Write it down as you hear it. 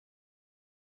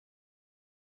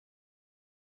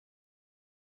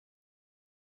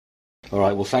All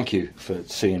right, well, thank you for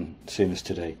seeing us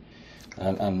today.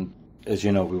 And as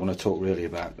you know, we want to talk really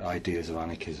about ideas of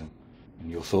anarchism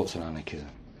and your thoughts on anarchism.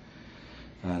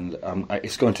 And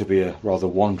it's going to be a rather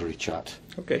wandery chat,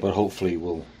 okay, but hopefully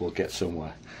we'll get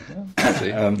somewhere. Yeah,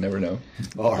 see, never know.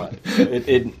 All right.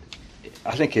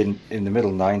 I think in the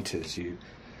middle 90s, you,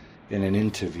 in an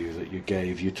interview that you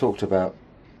gave, you talked about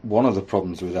one of the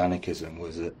problems with anarchism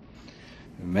was that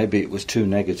maybe it was too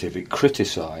negative. It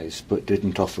criticised but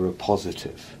didn't offer a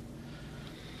positive.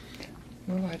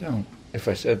 Well, I don't. If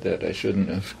I said that, I shouldn't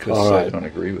have, because I don't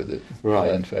agree with it.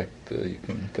 Right. In fact, you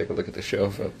can take a look at the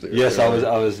shelf up there. Yes, I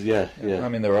was. Yeah. I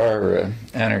mean, there are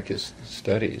anarchist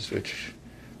studies which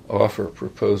offer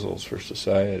proposals for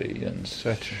society in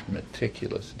such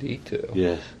meticulous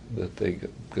detail that they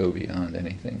go beyond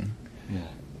anything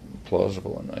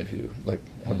plausible in my view. Like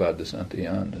Abad de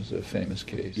Santillán is a famous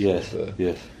case.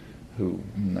 Who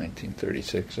in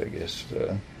 1936, I guess,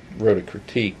 wrote a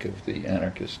critique of the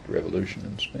anarchist revolution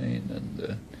in Spain,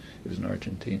 and he was an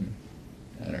Argentine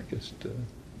anarchist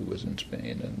who was in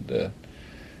Spain, and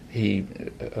he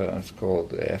it's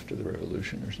called After the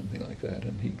Revolution or something like that,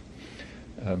 and he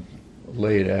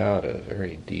laid out a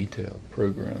very detailed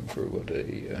program for what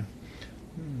a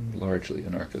largely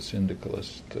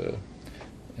anarcho-syndicalist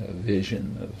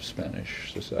vision of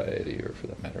Spanish society, or for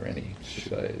that matter any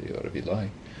society, ought to be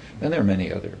like. And there are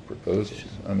many other proposals.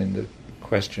 I mean,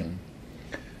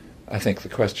 I think the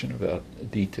question about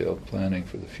detailed planning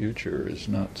for the future is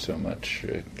not so much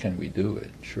can we do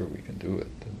it? Sure, we can do it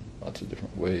in lots of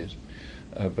different ways,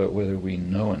 but whether we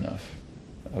know enough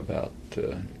about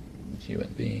human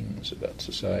beings, about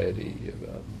society,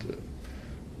 about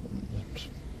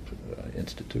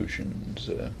institutions,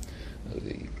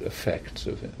 the effects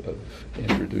of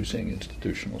introducing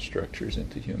institutional structures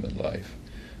into human life.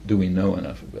 Do we know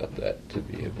enough about that to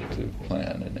be able to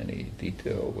plan in any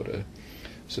detail what a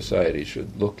society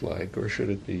should look like, or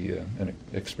should it be an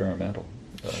experimental,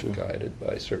 guided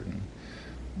by certain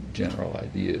general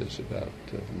ideas about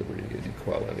liberty and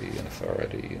equality and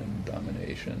authority and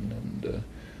domination, and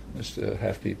just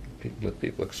let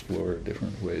people explore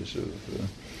different ways of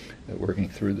working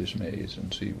through this maze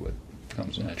and see what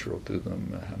comes natural to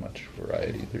them, how much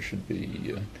variety there should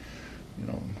be.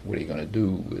 What are you going to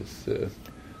do with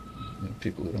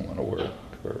people who don't want to work,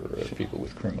 or people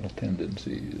with criminal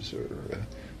tendencies, or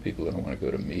people who don't want to go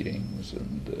to meetings,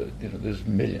 and there's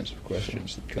millions of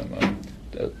questions that come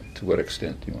up. To what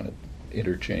extent do you want to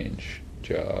interchange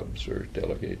jobs or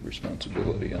delegate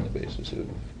responsibility on the basis of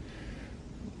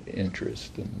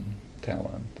interest and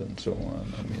talent and so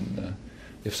on? I mean,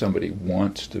 if somebody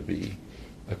wants to be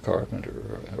a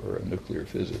carpenter or a nuclear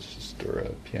physicist or a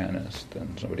pianist,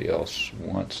 and somebody else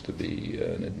wants to be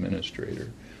an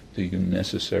administrator, do you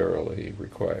necessarily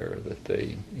require that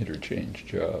they interchange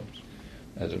jobs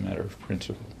as a matter of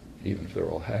principle, even if they're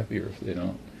all happy or if they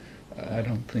don't? I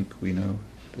don't think we know.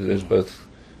 There's both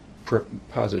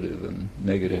positive and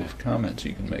negative comments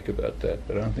you can make about that,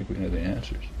 but I don't think we know the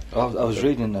answers. I was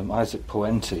reading Isaac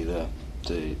Puente,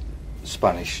 the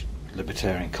Spanish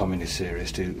libertarian communist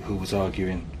theorist, who was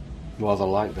arguing rather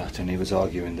like that, and he was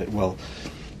arguing that, well,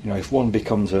 if one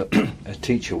becomes a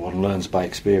teacher, one learns by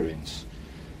experience,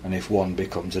 and if one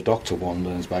becomes a doctor, one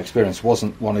learns by experience.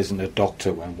 One isn't a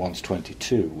doctor when one's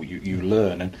 22. You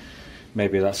learn, and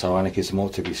maybe that's how anarchism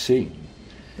ought to be seen.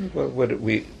 Well,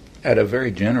 at a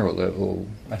very general level,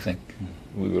 I think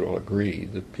we would all agree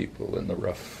that people in the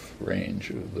rough range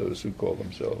of those who call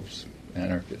themselves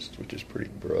anarchists, which is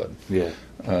pretty broad,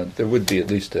 there would be at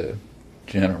least a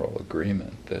general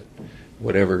agreement that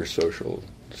whatever social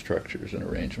structures and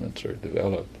arrangements are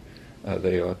developed,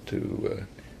 they ought to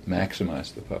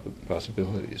maximize the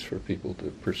possibilities for people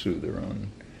to pursue their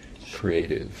own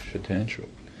creative potential.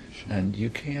 And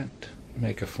you can't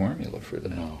make a formula for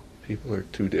that. No. People are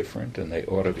too different, and they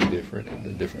ought to be different, and the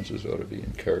differences ought to be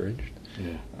encouraged.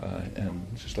 And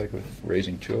just like with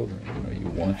raising children, you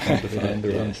want them to find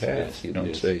their own path. You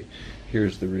don't say,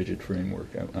 here's the rigid framework.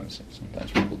 I'm saying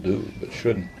sometimes people do, but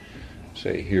shouldn't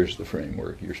say, here's the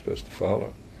framework you're supposed to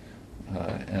follow.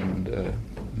 And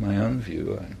my own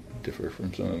view, I differ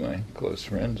from some of my close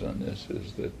friends on this,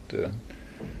 is that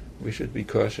we should be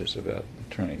cautious about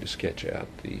trying to sketch out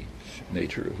the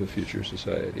nature of a future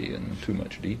society in too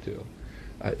much detail.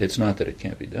 It's not that it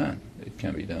can't be done. It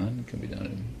can be done. It can be done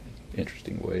in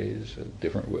interesting ways,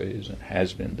 different ways, and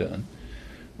has been done.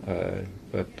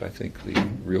 But I think the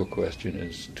real question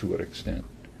is, to what extent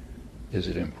is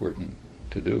it important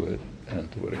to do it,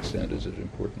 and to what extent is it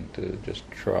important to just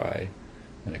try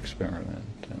and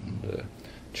experiment and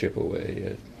chip away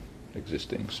at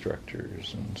existing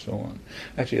structures and so on.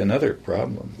 Actually, another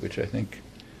problem, which I think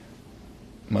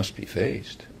must be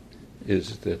faced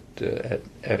is that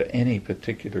at any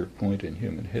particular point in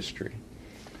human history,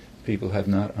 people have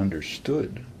not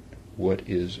understood what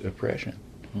is oppression.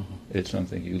 Mm-hmm. It's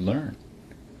something you learn.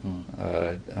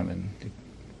 Mm-hmm. I mean,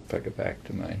 if I go back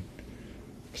to my,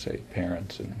 say,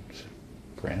 parents and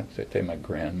say my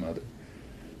grandmother,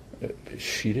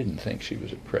 she didn't think she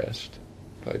was oppressed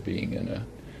by being in a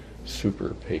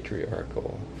super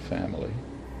patriarchal family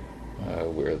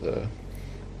where the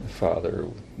father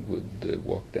would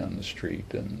walk down the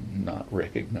street and not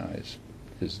recognize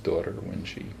his daughter when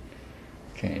she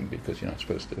came because you're not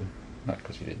supposed to, not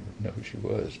because you didn't know who she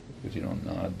was, but because you don't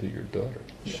nod to your daughter.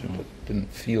 Sure. It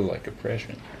didn't feel like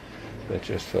oppression. That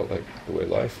just felt like the way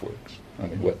life works. I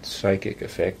mean, what psychic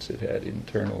effects it had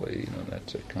internally,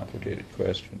 that's a complicated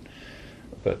question.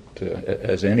 But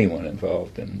as anyone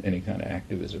involved in any kind of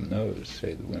activism knows,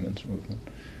 say the women's movement,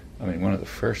 I mean, one of the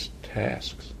first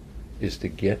tasks is to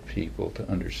get people to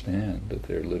understand that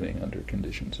they're living under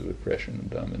conditions of oppression and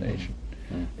domination.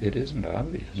 Mm-hmm. It isn't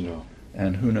obvious. No.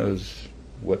 And who knows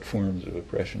what forms of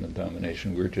oppression and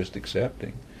domination we're just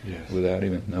accepting without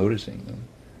even noticing them.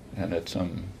 And at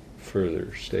some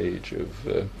further stage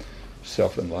of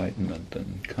self-enlightenment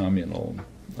and communal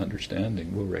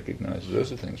understanding, we'll recognize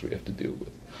those are things we have to deal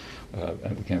with.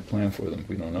 And we can't plan for them if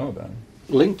we don't know about them.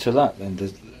 Linked to that, then,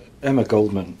 Emma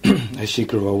Goldman, as she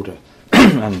grew older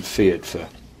and feared for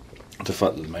the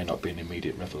fact that there may not be an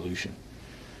immediate revolution,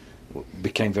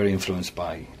 became very influenced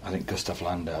by, I think, Gustav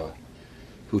Landauer,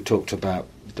 who talked about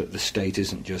that the state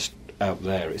isn't just out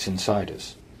there, it's inside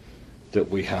us, that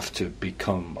we have to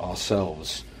become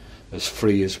ourselves as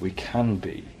free as we can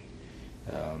be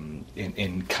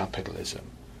in capitalism.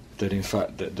 That in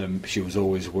fact that she was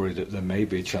always worried that there may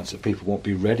be a chance that people won't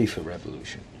be ready for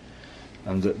revolution,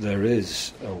 and that there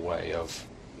is a way of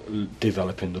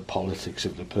developing the politics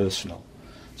of the personal,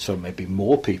 so maybe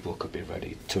more people could be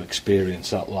ready to experience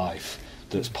that life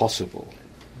that's possible.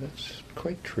 That's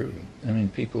quite true. I mean,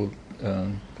 people,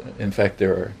 in fact,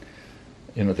 there are,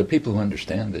 the people who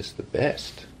understand this the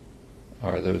best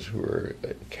are those who are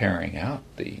carrying out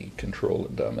the control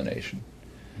and domination.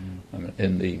 I mean,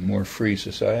 in the more free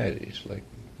societies like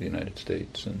the United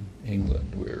States and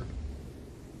England, where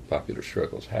popular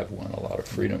struggles have won a lot of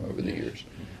freedom over the years,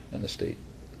 and the state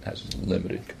has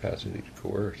limited capacity to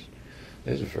coerce,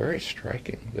 it's very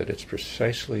striking that it's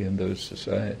precisely in those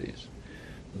societies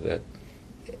that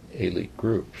elite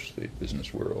groups, the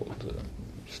business world,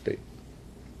 state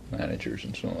managers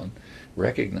and so on,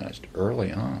 recognized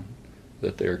early on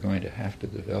that they're going to have to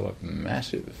develop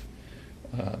massive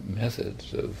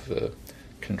methods of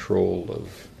control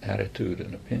of attitude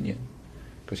and opinion,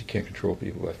 because you can't control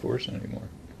people by force anymore.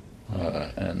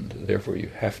 And therefore you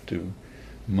have to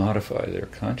modify their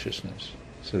consciousness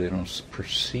so they don't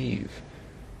perceive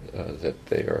that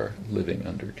they are living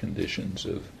under conditions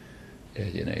of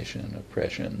alienation,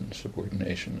 oppression,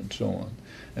 subordination, and so on.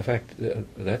 In fact,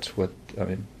 that's what,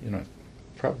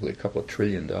 probably a couple of $1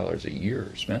 trillion a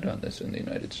year spent on this in the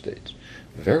United States,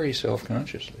 very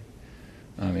self-consciously.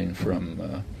 I mean,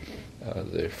 from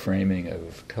the framing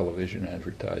of television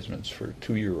advertisements for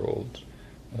 2-year-olds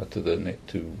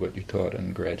to what you taught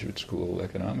in graduate school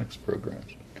economics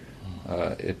programs.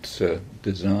 It's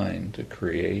designed to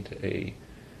create a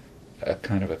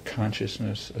kind of a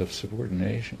consciousness of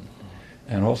subordination,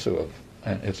 and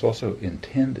it's also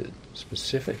intended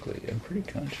specifically and pretty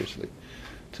consciously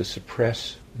to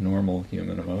suppress normal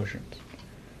human emotions.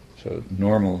 So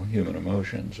normal human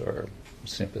emotions are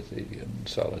sympathy and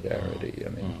solidarity. I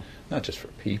mean, not just for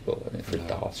people. I mean,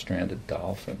 for stranded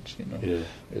dolphins.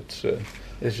 It's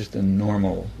just a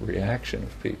normal reaction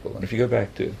of people. And if you go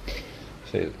back to,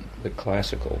 say, the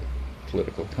classical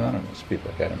political economists, people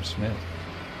like Adam Smith,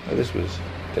 this was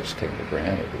just taken for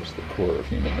granted. It was the core of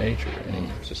human nature. Any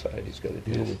society's got to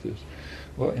deal with this.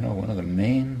 Well, one of the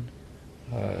main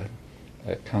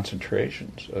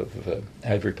concentrations of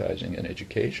advertising and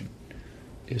education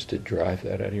is to drive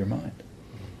that out of your mind.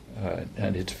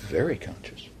 And it's very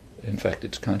conscious. In fact,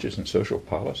 it's conscious in social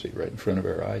policy right in front of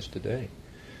our eyes today.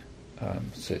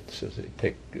 So they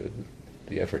take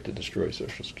the effort to destroy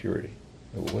Social Security.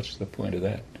 Well, what's the point of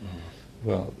that?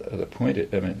 Well, the point is,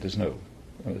 there's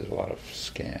a lot of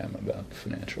scam about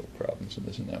financial problems and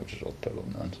this and that, which is all total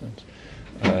nonsense.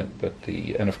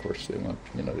 And of course they want,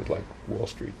 they'd like Wall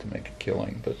Street to make a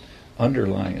killing, but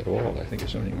underlying it all, I think,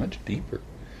 is something much deeper.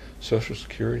 Social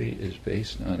Security is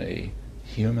based on a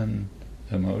human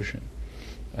emotion,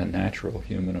 a natural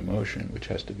human emotion, which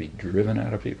has to be driven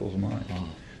out of people's minds,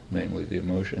 namely the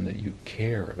emotion that you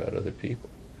care about other people.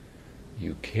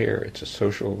 You care. It's a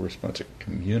social response, a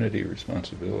community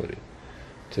responsibility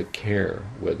to care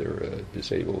whether a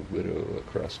disabled widow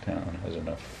across town has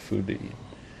enough food to eat,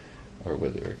 or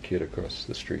whether a kid across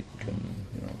the street can,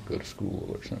 go to school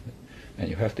or something. And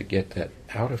you have to get that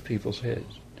out of people's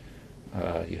heads.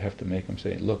 You have to make them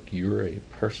say, look, you're a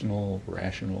personal,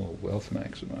 rational wealth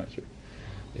maximizer.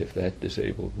 If that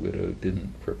disabled widow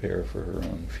didn't prepare for her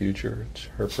own future, it's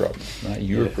her problem, not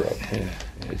your problem. Yeah.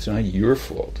 It's not your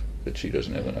fault that she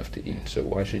doesn't have enough to eat, so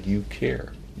why should you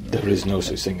care? There is no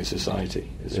such thing as society,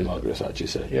 as Margaret Thatcher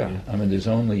said. Yeah, I mean, there's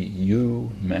only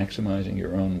you maximizing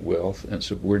your own wealth and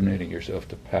subordinating yourself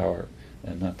to power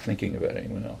and not thinking about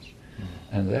anyone else.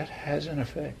 And that has an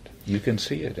effect. You can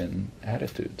see it in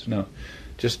attitudes. Now,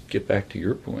 just get back to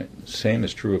your point. The same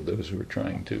is true of those who are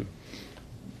trying to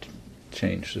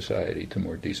change society to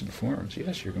more decent forms.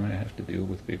 Yes, you're going to have to deal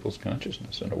with people's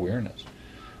consciousness and awareness.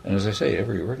 And as I say,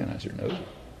 every organizer knows it.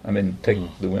 I mean, take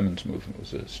the women's movement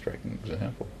as a striking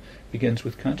example. It begins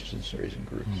with consciousness-raising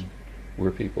groups,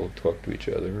 where people talk to each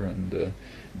other and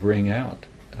bring out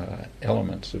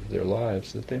elements of their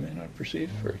lives that they may not perceive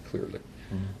very clearly.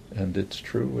 And it's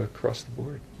true across the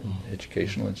board, in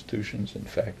educational institutions and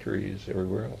factories,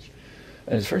 everywhere else.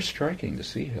 And it's very striking to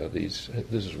see how this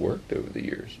has worked over the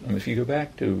years. I mean, if you go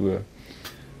back to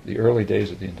the early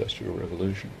days of the Industrial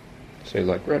Revolution, say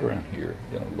like right around here,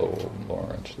 Lowell and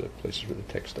Lawrence, the places where the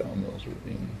textile mills were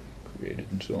being created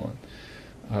and so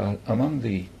on, among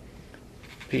the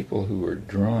people who were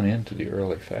drawn into the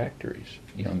early factories,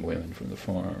 young women from the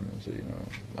farms,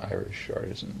 Irish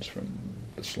artisans from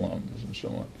the slums and so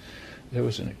on, there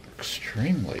was an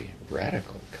extremely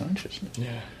radical consciousness.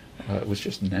 Yeah. It was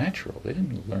just natural. They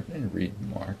didn't read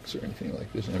Marx or anything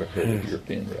like this, never heard of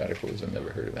European radicalism,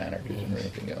 never heard of anarchism or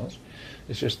anything else.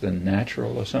 It's just the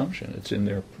natural assumption. It's in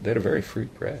their, they had a very free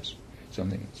press,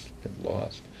 something that's been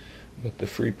lost. But the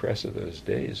free press of those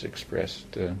days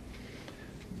expressed,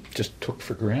 just took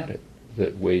for granted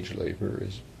that wage labor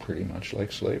is pretty much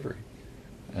like slavery,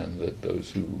 and that those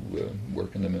who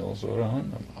work in the mills are on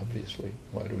them, obviously.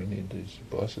 Why do we need these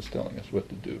bosses telling us what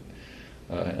to do?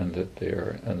 And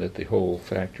that the whole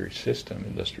factory system,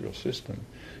 industrial system,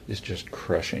 is just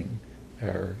crushing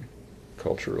our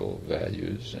cultural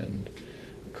values and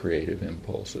creative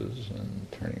impulses and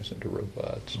turning us into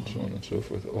robots and so on and so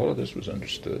forth. All of this was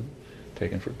understood,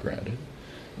 taken for granted.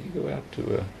 You go out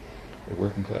to a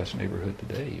working class neighborhood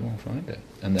today, you won't find that.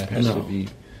 And that has to be,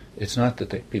 it's not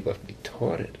that people have to be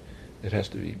taught it. It has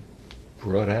to be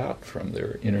brought out from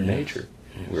their inner nature,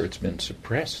 where it's been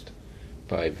suppressed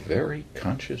by very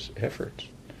conscious efforts.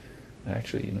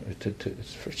 Actually,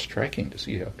 it's very striking to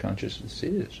see how conscious this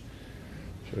is.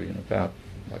 So, about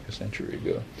like a century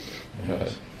ago,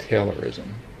 Taylorism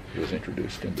was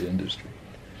introduced into industry.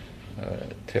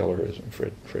 Taylorism,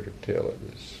 Frederick Taylor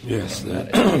was. Yes.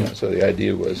 So the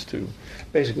idea was to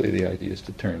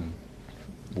turn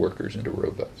workers into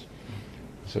robots.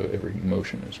 So every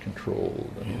motion is controlled,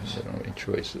 and they don't have any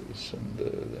choices, and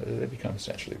they become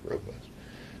essentially robots.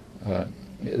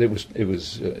 It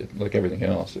was like everything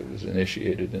else. It was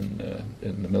initiated in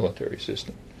the military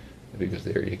system, because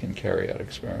there you can carry out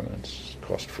experiments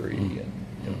cost-free and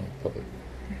public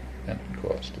and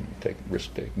cost and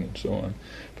risk-taking and so on.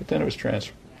 But then it was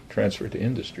transferred to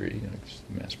industry,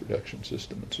 mass production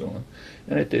system and so on.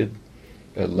 And it did.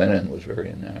 Lenin was very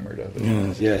enamored of it.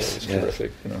 It was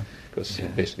terrific, because he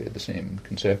basically had the same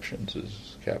conceptions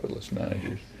as capitalist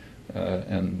managers.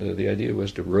 And the idea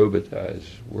was to robotize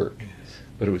work.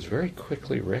 But it was very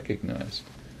quickly recognized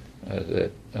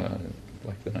that,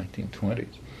 like the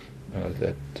 1920s,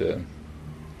 that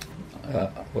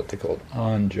what they called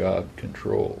on-job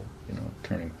control,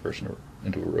 turning a person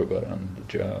into a robot on the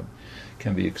job,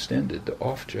 can be extended to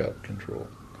off-job control.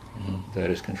 That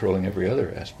is, controlling every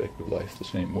other aspect of life the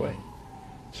same way.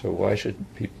 So why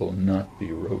should people not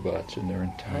be robots in their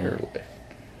entire life?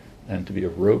 And to be a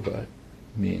robot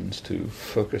means to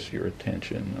focus your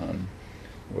attention on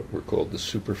what were called the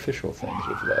superficial things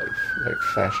of life, like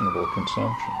fashionable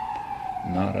consumption,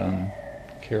 not on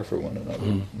care for one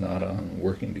another, not on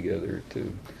working together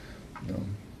to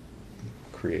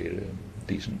create a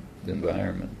decent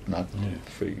environment, not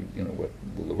for what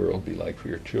will the world be like for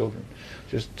your children.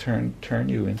 Just turn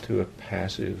you into a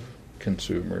passive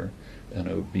consumer, an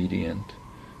obedient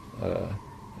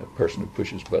a person who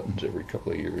pushes buttons every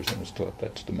couple of years and is taught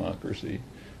that's democracy,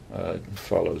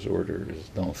 follows orders,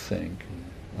 don't think,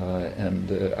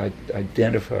 and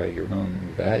identify your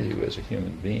own value as a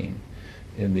human being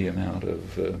in the amount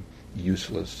of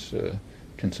useless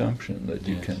consumption that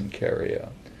you can carry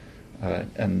out.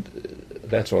 And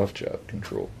that's off-job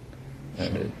control,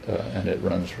 and it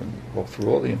runs through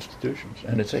all the institutions,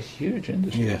 and it's a huge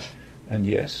industry. Yes. And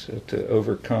yes, to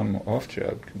overcome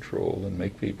off-job control and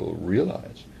make people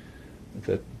realize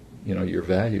that, your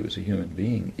value as a human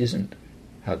being isn't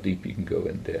how deep you can go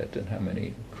in debt and how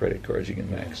many credit cards you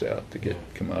can max out to get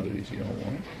commodities you don't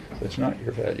want. That's not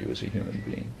your value as a human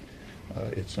being.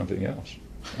 It's something else.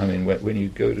 I mean, when you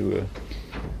go to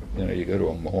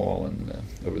a mall and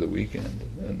over the weekend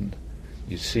and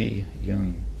you see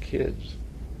young kids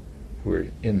who are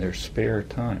in their spare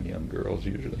time, young girls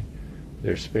usually,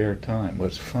 their spare time,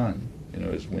 what's fun,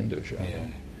 is window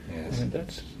shopping. Yeah. Yes. I mean,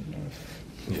 that's,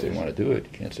 if they want to do it,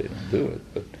 you can't say don't do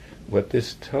it. But what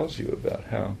this tells you about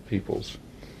how people's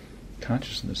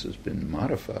consciousness has been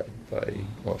modified by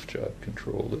off-job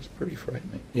control is pretty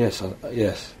frightening. Yes,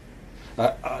 yes.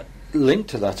 Linked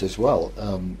to that as well,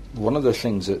 one of the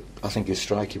things that I think is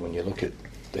striking when you look at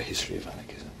the history of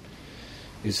anarchism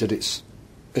is that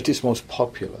at its most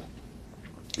popular,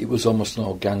 it was almost an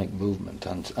organic movement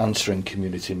and answering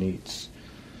community needs.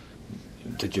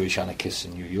 The Jewish anarchists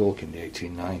in New York in the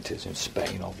 1890s, in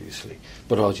Spain obviously,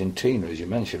 but Argentina, as you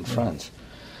mentioned, France.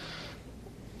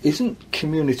 Isn't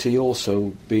community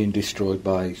also being destroyed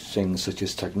by things such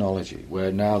as technology,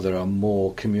 where now there are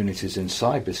more communities in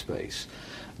cyberspace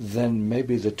than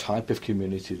maybe the type of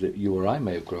community that you or I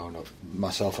may have grown up?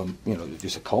 Myself,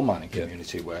 just a coal mining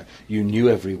community where you knew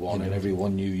everyone and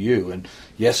everyone knew you, and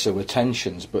yes, there were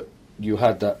tensions, but you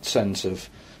had that sense of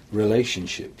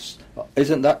relationships.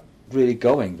 Isn't that really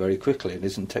going very quickly, and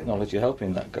isn't technology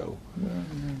helping that go?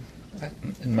 Well,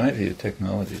 in my view,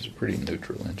 technology is a pretty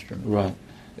neutral instrument. Right.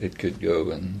 It could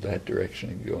go in that direction,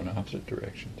 it could go in opposite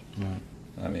directions. Right.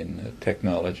 I mean,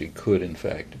 technology could, in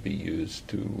fact, be used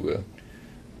to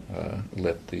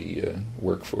let the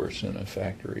workforce in a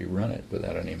factory run it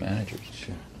without any managers,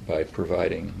 Sure. by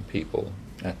providing people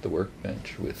at the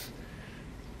workbench with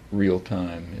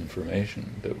real-time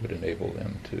information that would enable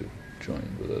them to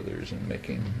join with others in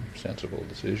making sensible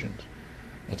decisions.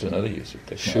 That's another use of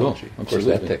technology. Sure, of course,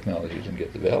 that technology doesn't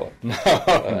get developed.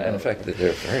 And in fact, there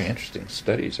are very interesting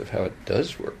studies of how it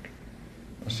does work.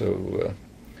 So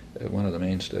one of the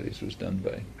main studies was done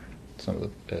by, some of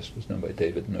the best was done by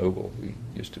David Noble, who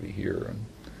used to be here and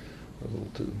a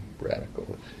little too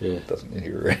radical. Yeah. Doesn't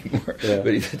here anymore. Yeah.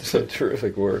 But he did some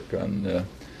terrific work on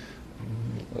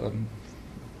a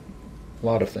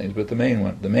lot of things. But one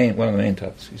of the main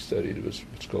topics he studied was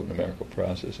what's called numerical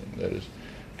processing. That is,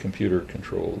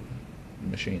 computer-controlled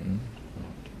machine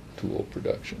tool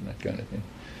production, that kind of thing.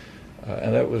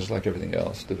 And that was, like everything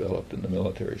else, developed in the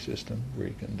military system, where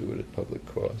you can do it at public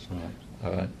cost.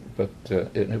 Right. But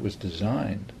it was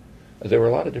designed. There were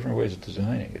a lot of different ways of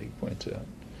designing it, he points out.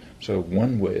 So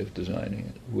one way of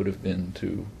designing it would have been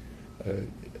to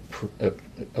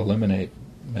eliminate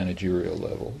managerial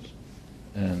levels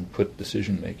and put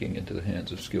decision-making into the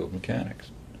hands of skilled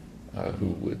mechanics.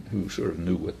 Who sort of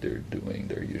knew what they're doing.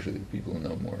 They're usually the people who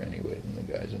know more anyway than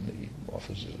the guys in the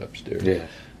offices upstairs. Yeah.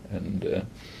 And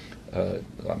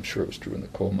I'm sure it was true in the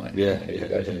coal mine. Yeah. The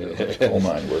guys in the coal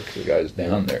mine work, the guys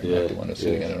down there, Yeah. not the one who's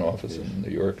sitting in an office in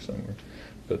New York somewhere.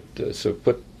 But so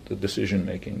put the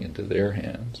decision-making into their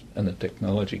hands, and the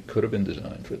technology could have been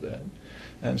designed for that.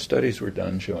 And studies were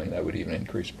done showing that would even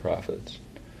increase profits.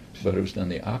 But it was done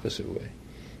the opposite way.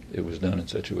 It was done in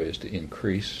such a way as to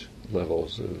increase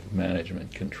levels of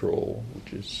management control,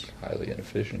 which is highly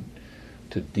inefficient,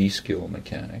 to de-skill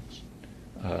mechanics,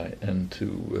 and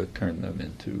to turn them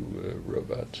into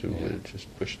robots who would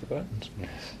just push the buttons. Yes.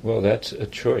 Well, that's a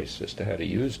choice as to how to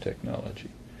use technology.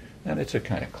 And it's a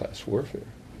kind of class warfare.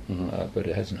 Mm-hmm. But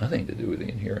it has nothing to do with the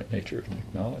inherent nature of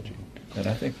technology. And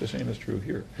I think the same is true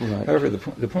here. Right. However,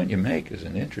 the point you make is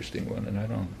an interesting one, and I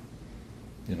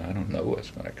don't know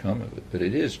what's going to come of it, but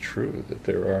it is true that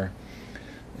there are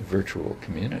virtual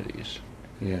communities,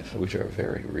 Yes. which are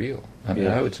very real. I mean,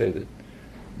 Yeah. I would say that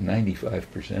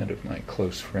 95% of my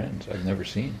close friends I've never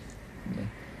seen.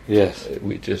 Yes.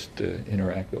 We just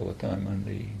interact all the time on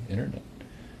the internet.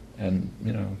 And,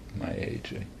 my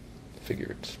age, I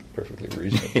figure it's perfectly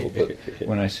reasonable. But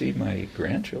when I see my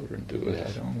grandchildren do it,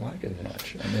 I don't like it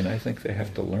much. I mean, I think they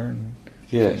have to learn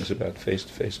things about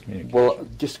face-to-face communication. Well,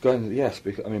 just going,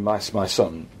 because my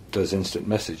son does instant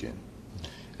messaging,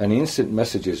 and he instant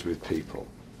messages with people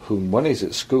whom, when he's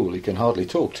at school, he can hardly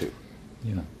talk to.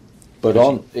 Yeah. But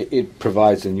it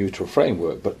provides a neutral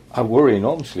framework. But I worry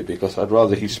enormously because I'd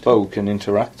rather he spoke and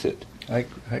interacted. I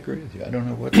agree with you. I don't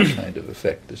know what kind of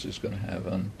effect this is going to have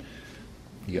on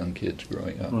young kids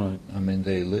growing up. Right. I mean,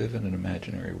 they live in an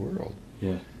imaginary world.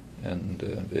 Yeah.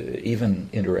 And even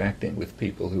interacting with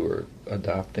people who are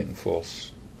adopting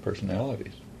false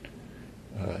personalities.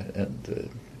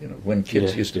 When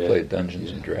kids used to play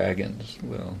Dungeons and Dragons,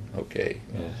 well, okay,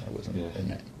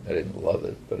 I didn't love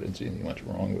it, but I didn't see anything much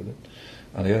wrong with it.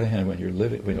 On the other hand,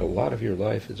 when a lot of your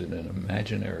life is in an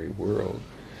imaginary world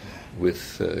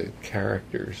with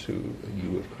characters who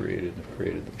you have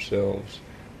created themselves,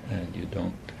 and you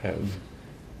don't have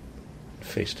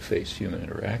face-to-face human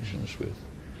interactions with,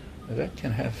 that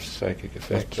can have psychic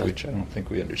effects, which I don't think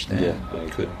we understand,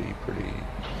 but could be pretty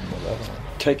malevolent.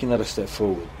 Taking that a step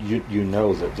forward, you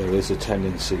know that there is a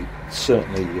tendency,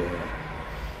 certainly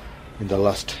in the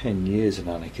last 10 years in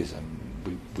anarchism,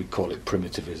 we call it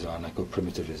primitivism,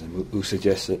 anarcho-primitivism, who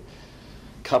suggests that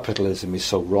capitalism is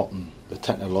so rotten, the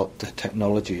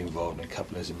technology involved in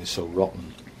capitalism is so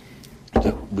rotten,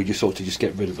 that we just ought to just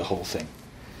get rid of the whole thing.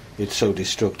 It's so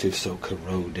destructive, so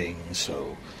corroding,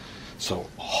 so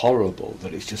horrible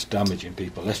that it's just damaging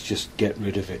people. Let's just get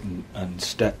rid of it and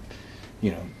step,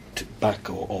 back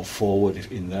or forward,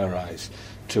 in their eyes,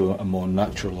 to a more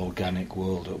natural, organic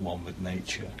world at one with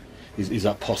nature. Is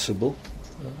that possible?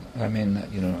 I mean,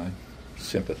 I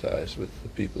sympathize with the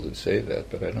people who say that,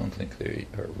 but I don't think they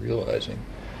are realizing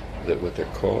that what they're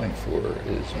calling for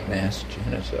is mass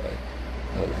genocide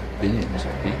of billions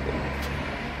of people,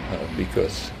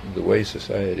 because the way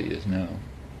society is now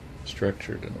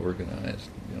structured and organized,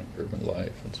 urban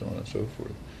life and so on and so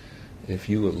forth, if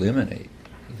you eliminate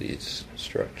these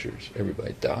structures,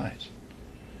 everybody dies.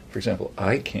 For example,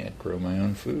 I can't grow my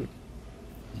own food.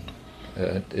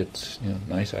 It's a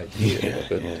nice idea,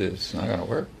 but it's not going to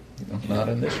work. Not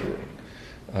in this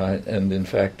world. And in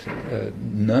fact,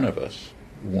 none of us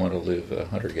want to live a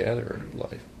hunter-gatherer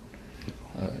life.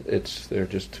 There are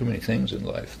just too many things in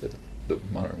life that the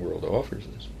modern world offers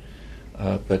us.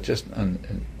 But just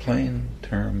in plain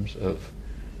terms of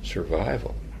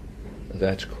survival,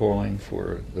 that's calling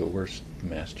for the worst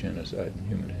mass genocide in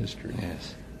human history.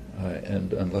 Yes.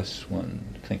 And unless one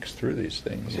thinks through these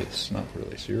things, it's not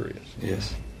really serious.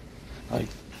 Yes. I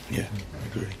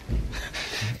agree.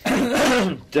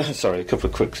 Sorry, a couple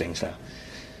of quick things now.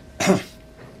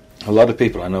 A lot of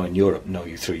people I know in Europe know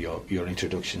you through your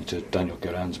introduction to Daniel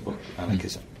Guérin's book,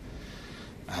 Anarchism.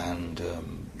 And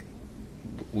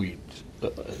we,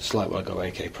 a slight while ago,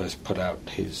 AK Press put out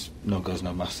his No Gods,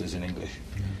 No Masters in English.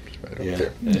 It's right up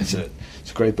there. It's a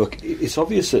great book. It's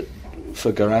obvious that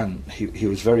for Guérin, he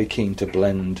was very keen to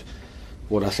blend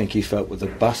what I think he felt were the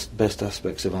best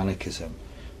aspects of anarchism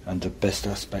and the best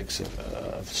aspects of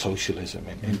socialism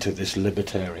into this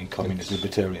libertarian, communist,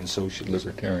 libertarian socialism.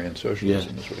 Libertarian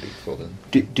socialism is what he called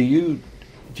it.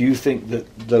 Do you think that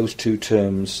those two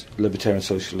terms, libertarian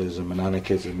socialism and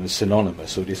anarchism, are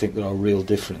synonymous, or do you think there are real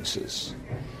differences?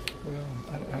 Well,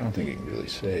 I don't think you can really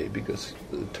say, because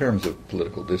the terms of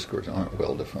political discourse aren't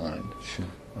well defined. Sure.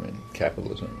 I mean,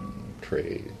 capitalism,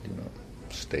 trade,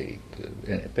 state,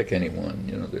 pick any one,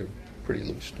 they're pretty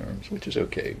loose terms, which is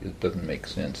okay. It doesn't make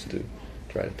sense to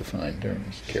try to define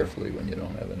terms carefully when you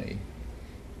don't have any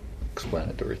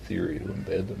explanatory theory to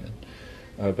embed them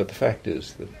in. But the fact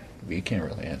is that we can't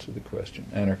really answer the question.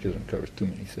 Anarchism covers too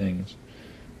many things.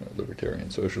 Libertarian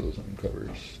socialism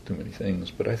covers too many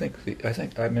things. But I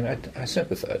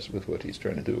sympathize with what he's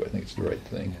trying to do. I think it's the right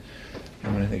thing.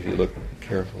 I think if you look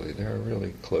carefully, there are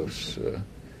really close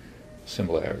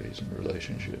similarities and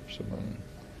relationships among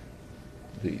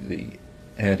the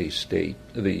anti-state,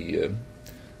 the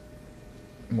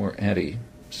more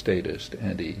anti-statist,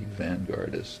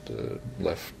 anti-vanguardist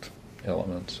left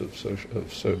elements of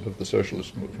the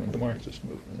socialist movement, the Marxist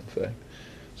movement, in fact.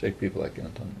 Say people like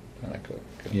Anton Pannekow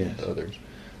and others.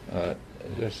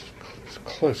 There's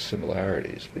close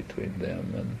similarities between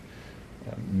them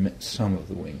and some of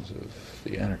the wings of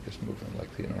the anarchist movement,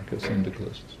 like the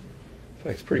anarcho-syndicalists. In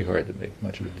fact, it's pretty hard to make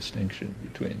much of a distinction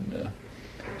between,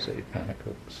 say,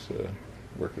 Pannekow's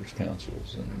workers'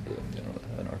 councils and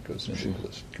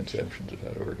anarcho-syndicalist conceptions of how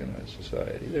to organize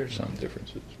society. There are some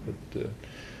differences, but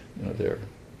they're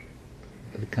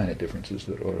the kind of differences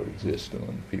that ought to exist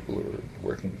when people are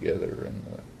working together in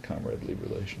a comradely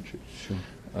relationship. Sure.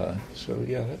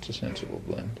 That's a sensible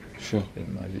blend, sure,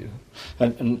 in my view.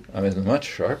 And the much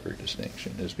sharper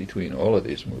distinction is between all of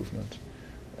these movements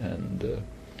and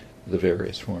the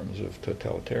various forms of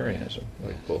totalitarianism,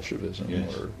 like Bolshevism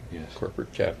or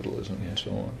corporate capitalism and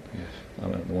so on.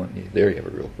 Yes. There you have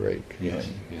a real break. Yes.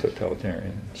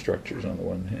 Totalitarian structures on the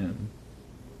one hand,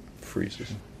 free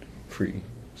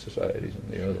societies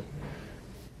on the other.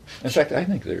 In fact, I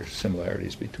think there are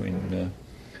similarities between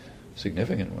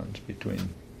significant ones between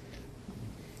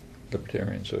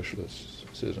libertarian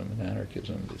socialism and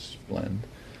anarchism, this blend,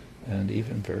 and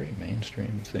even very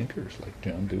mainstream thinkers like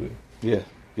John Dewey. Yeah.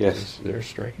 Yes. There are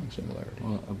striking similarities.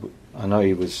 Well, I know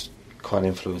he was quite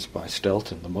influenced by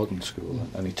Stelton, the modern school,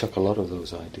 and he took a lot of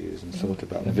those ideas and thought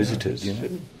about and visited.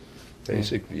 His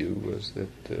basic view was that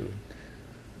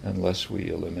unless we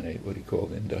eliminate what he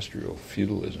called industrial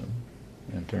feudalism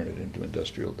and turn it into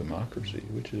industrial democracy,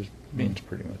 which means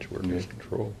pretty much workers'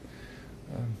 control,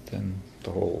 then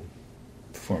the whole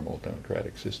formal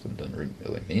democratic system doesn't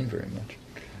really mean very much.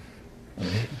 I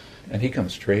mean, and he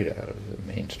comes straight out of the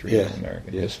mainstream of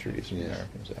American history as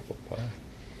American's apple pie.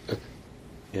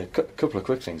 A couple of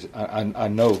quick things. I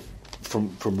know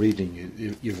from reading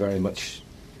you, you're very much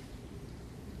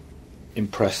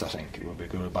impressed, I think, it would be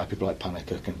good by people like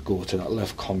Pannekoek and go to that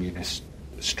left communist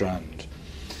strand.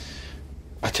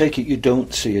 I take it you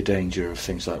don't see a danger of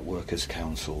things like workers'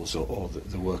 councils or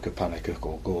the work of Pannekoek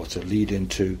or Gore to lead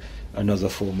into another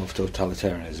form of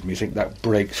totalitarianism. You think that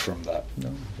breaks from that? No,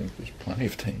 I think there's plenty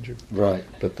of danger. Right.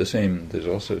 But there's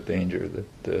also danger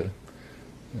that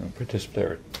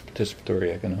participatory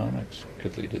economics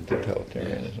could lead to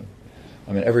totalitarianism. Yeah.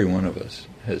 I mean, every one of us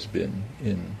has been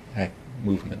in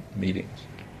movement meetings,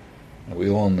 and we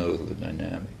all know the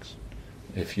dynamics.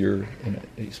 If you're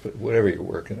whatever you're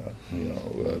working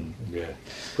on,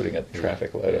 putting a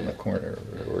traffic light on the corner,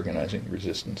 or organizing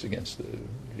resistance against the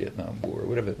Vietnam War,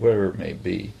 whatever it may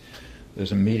be,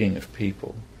 there's a meeting of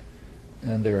people,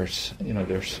 and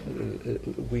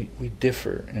we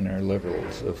differ in our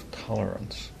levels of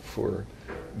tolerance for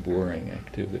boring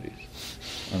activities.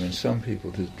 I mean, some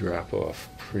people just drop off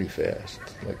pretty fast,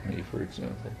 like me, for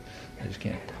example. I just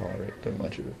can't tolerate too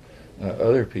much of it.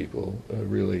 Other people are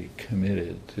really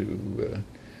committed to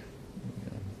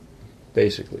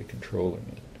basically controlling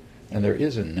it. And there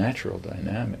is a natural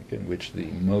dynamic in which the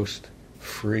most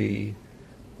free,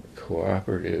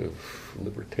 cooperative,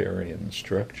 libertarian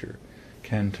structure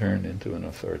can turn into an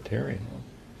authoritarian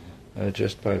one,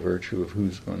 just by virtue of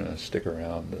who's going to stick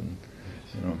around and,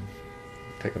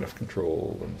 take enough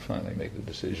control and finally make the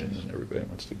decisions, and everybody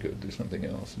wants to go do something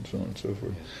else, and so on and so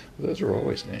forth. Yes. Those are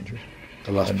always dangerous.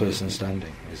 The last person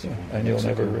standing. And you'll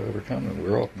never overcome it.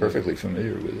 We're all perfectly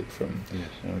familiar with it from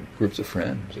groups of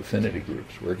friends, affinity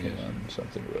groups, working on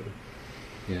something or other.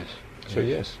 Yes. So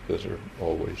yes, those are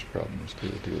always problems to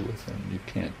deal with, and you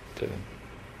can't,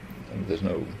 there's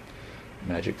no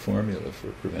magic formula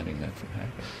for preventing that from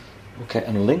happening. Okay,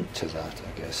 and linked to that,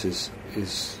 I guess, is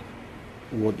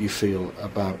what you feel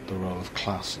about the role of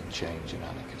class in change in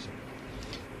anarchism.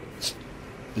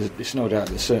 It's no doubt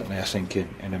that certainly I think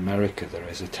in America there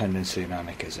is a tendency in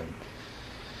anarchism,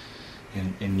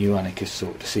 in new anarchist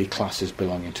thought, to see classes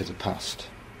belonging to the past.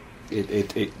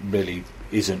 It really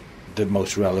isn't the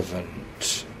most relevant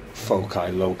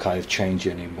loci of change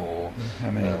anymore.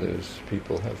 How many of those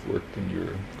people have worked in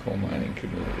your coal mining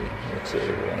community, let's say,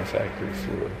 or on a factory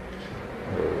floor,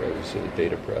 or as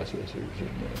data processors in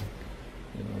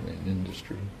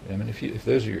industry? I mean, if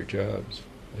those are your jobs,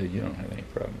 you don't have any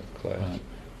problem with class. Right.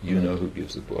 You know who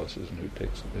gives the bosses and who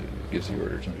gives the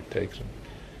orders and who takes them,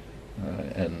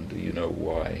 and you know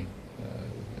why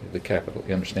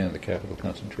you understand the capital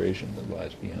concentration that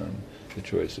lies behind the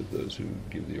choice of those who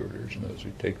give the orders and those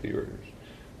who take the orders.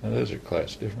 Now, those are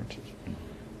class differences.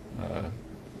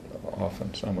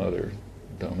 Often some other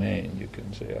domain you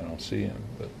can say, I don't see them,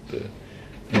 but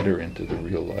enter into the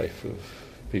real life of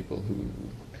people who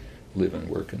live and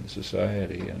work in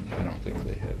society, and I don't think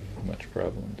they have much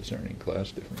problem discerning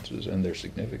class differences and their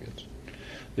significance.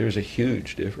 There's a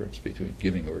huge difference between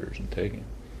giving orders and taking.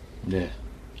 Yeah.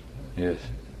 Yes.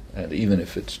 And even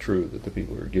if it's true that the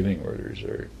people who are giving orders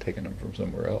are taking them from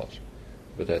somewhere else,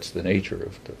 but that's the nature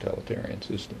of totalitarian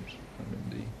systems.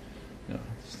 I mean,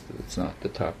 it's not the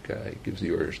top guy gives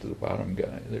the orders to the bottom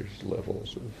guy. There's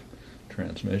levels of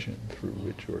transmission through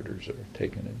which orders are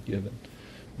taken and given,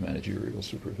 managerial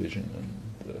supervision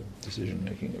and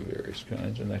decision-making of various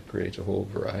kinds, and that creates a whole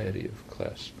variety of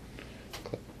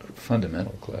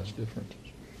fundamental class differences.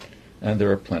 And there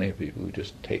are plenty of people who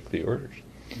just take the orders,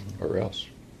 or else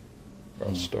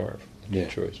starve. Yeah,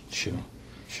 choice. Sure.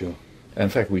 And in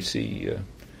fact, we see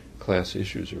class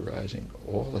issues arising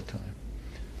all the time.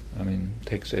 I mean,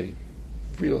 take, say,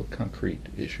 real concrete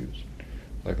issues.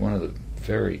 Like one of the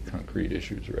very concrete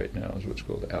issues right now is what's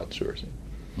called outsourcing.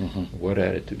 Mm-hmm. What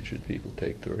attitude should people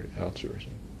take toward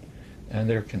outsourcing? And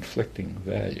there are conflicting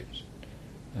values.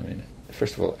 I mean,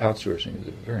 first of all, outsourcing is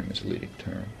a very misleading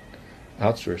term.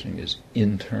 Outsourcing is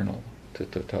internal to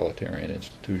totalitarian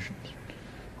institutions.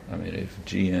 I mean, if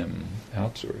GM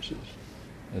outsources,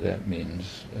 that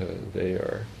means they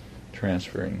are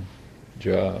transferring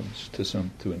jobs to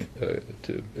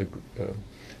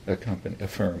a company, a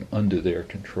firm under their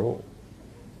control,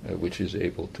 which is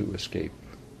able to escape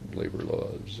labor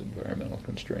laws, environmental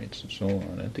constraints, and so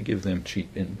on, and to give them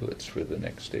cheap inputs for the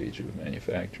next stage of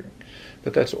manufacturing.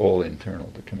 But that's all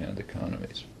internal to command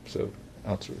economies. So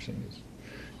outsourcing is,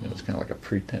 it's kind of like a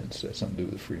pretense. It has something to do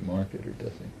with the free market, or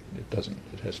doesn't. It doesn't.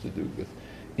 It has to do with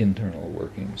internal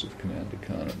workings of command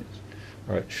economies.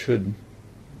 All right,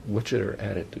 what should our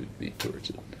attitude be towards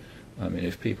it? I mean,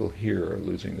 if people here are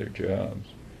losing their jobs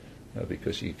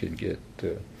because you can get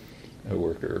a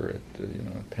worker at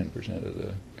 10% of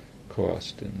the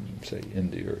cost in, say,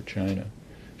 India or China,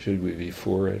 should we be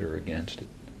for it or against it?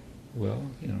 Well,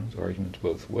 there's arguments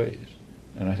both ways.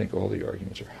 And I think all the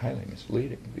arguments are highly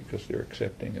misleading because they're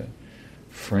accepting a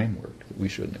framework that we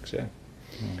shouldn't accept.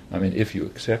 I mean, if you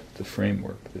accept the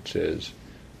framework that says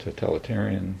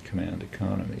totalitarian command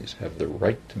economies have the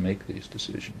right to make these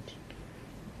decisions,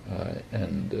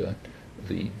 and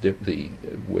the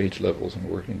wage levels and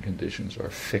working conditions are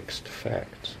fixed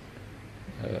facts,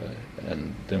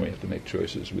 and then we have to make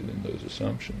choices within those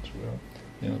assumptions.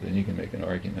 Well, then you can make an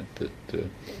argument that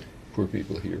poor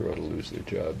people here ought to lose their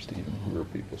jobs to even poorer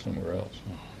people somewhere else,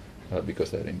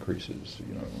 because that increases,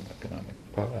 economic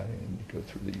pie, and you go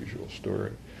through the usual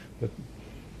story. But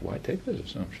why take those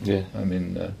assumptions? Yeah. I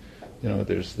mean,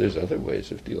 there's other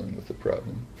ways of dealing with the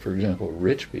problem. For example,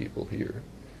 rich people here,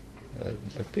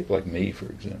 like people like me, for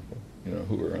example,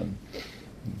 who are on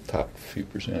the top few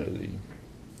percent of the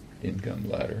income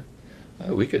ladder,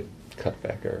 we could cut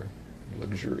back our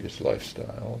luxurious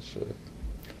lifestyles,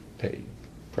 pay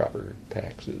proper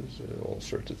taxes, all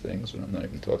sorts of things, and I'm not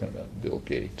even talking about Bill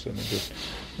Gates. I mean, just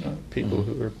people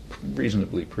who are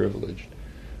reasonably privileged.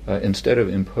 Instead of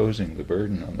imposing the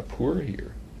burden on the poor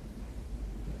here,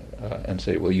 and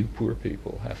say, well, you poor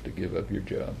people have to give up your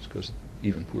jobs because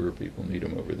even poorer people need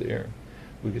them over there,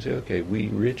 we could say, okay, we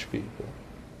rich people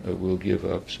will give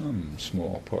up some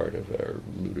small part of our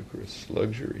ludicrous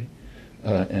luxury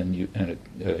and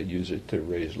use it to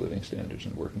raise living standards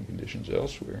and working conditions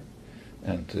elsewhere,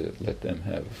 and to let them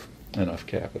have enough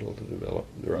capital to develop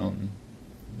their own,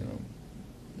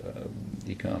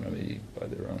 economy by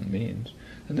their own means,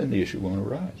 and then the issue won't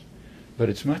arise. But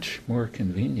it's much more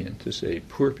convenient to say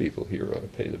poor people here ought to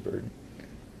pay the burden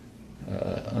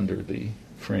under the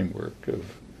framework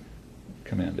of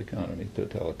command economy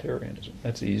totalitarianism.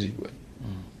 That's the easy way.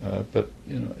 But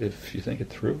if you think it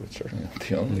through, it's certainly not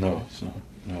the only way. No, it's not.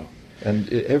 No.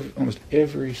 And almost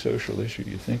every social issue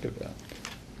you think about,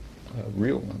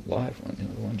 real one, live one,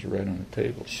 the ones right on the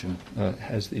table, Sure.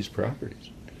 Has these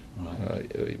properties.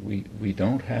 Right. We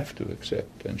don't have to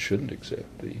accept and shouldn't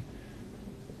accept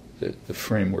the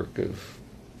framework of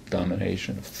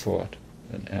domination of thought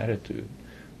and attitude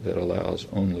that allows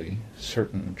only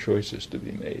certain choices to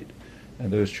be made.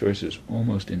 And those choices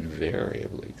almost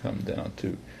invariably come down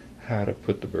to how to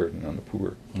put the burden on the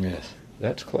poor. Yes.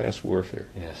 That's class warfare.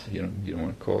 Yes. You don't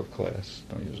want to call it class,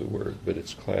 don't use a word, but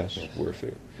it's class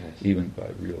warfare, Yes. even by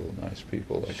real nice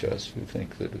people like us who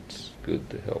think that it's good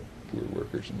to help poor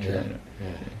workers in China.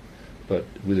 Yeah. But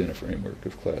within a framework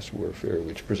of class warfare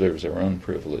which preserves our own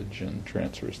privilege and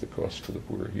transfers the cost to the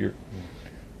poor here.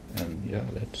 And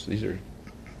these are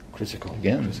Critical.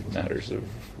 again Critical matters of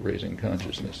raising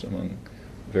consciousness among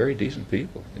very decent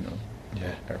people,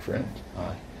 Yeah. our friends.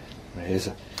 Aye.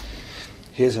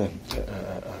 Here's a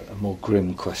more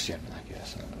grim question, I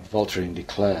guess. Voltaire de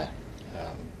Cleyre,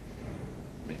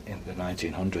 in the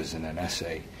 1900s, in an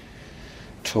essay,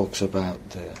 talks about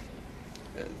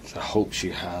the hope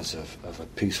she has of a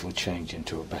peaceful change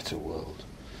into a better world,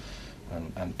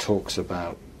 and talks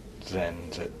about then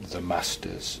the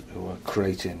masters who are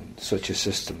creating such a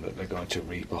system that they're going to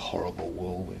reap a horrible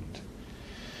whirlwind.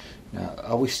 Now,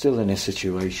 are we still in a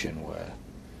situation where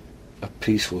a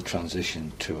peaceful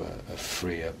transition to a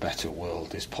freer, better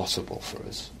world is possible for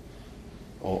us?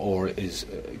 Or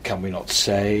can we not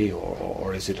say,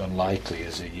 or is it unlikely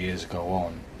as the years go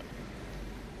on?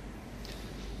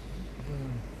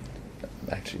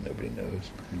 Actually, nobody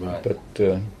knows. Right. But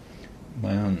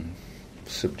my own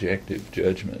subjective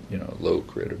judgment, low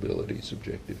credibility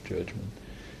subjective judgment,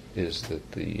 is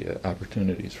that the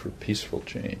opportunities for peaceful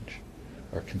change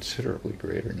are considerably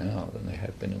greater now than they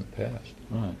have been in the past.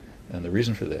 Right. And the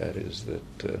reason for that is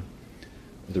that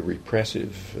the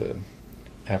repressive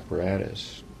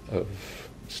apparatus of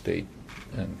state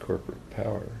and corporate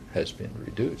power has been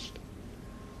reduced.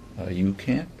 You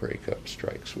can't break up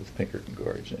strikes with Pinkerton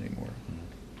guards anymore.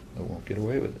 They won't get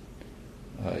away with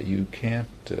it. You can't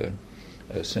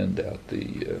send out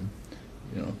the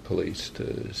police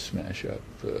to smash up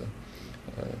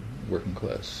working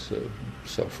class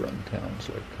self-run towns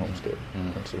like Homestead,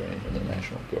 Pennsylvania, and the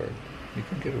National Guard. You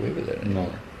can't get away with that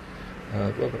anymore.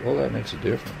 Well, all that makes a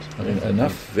difference. I mean,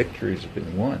 enough victories have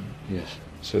been won, Yes.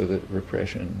 so that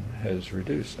repression has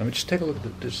reduced. I mean, just take a look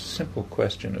at this simple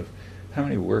question of how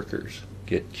many workers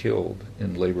get killed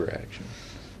in labor action.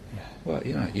 Yeah. Well,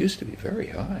 it used to be very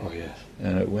high. Oh, yes.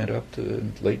 And it went up to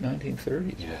the late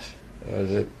 1930s. Yes.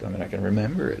 I can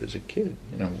remember it as a kid,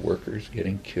 workers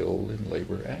getting killed in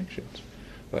labor actions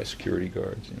by security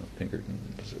guards,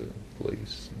 Pinkertons,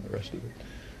 police, and the rest of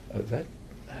it. That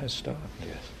has stopped.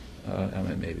 Yes.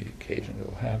 Maybe occasionally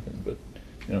it'll happen, but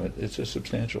it's a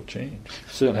substantial change.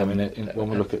 Certainly, when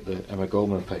we look at the Emma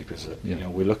Goldman papers, Yeah.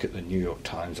 we look at the New York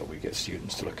Times, or we get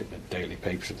students to look at the daily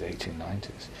papers of the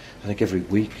 1890s. I think every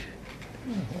week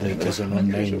there's an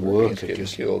unnamed worker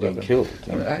just being killed.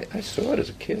 I mean, I saw it as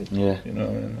a kid. Yeah.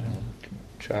 In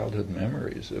childhood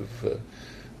memories of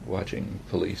watching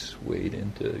police wade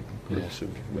into groups of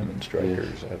women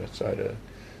strikers outside a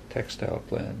textile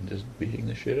plant and just beating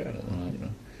the shit out of them. Right.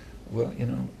 Well,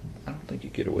 I don't think you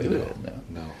get away with it now.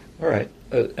 No. All right,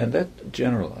 and that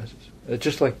generalizes.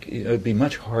 Just like it'd be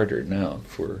much harder now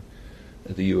for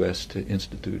the U.S. to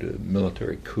institute a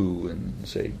military coup in,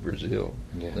 say, Brazil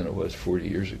than it was 40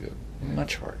 years ago.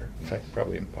 Much harder. In fact,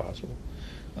 probably impossible,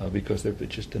 because there have been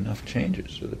just enough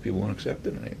changes so that people won't accept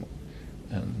it anymore,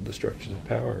 and the structures of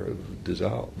power have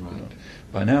dissolved. Right.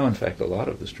 By now, in fact, a lot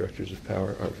of the structures of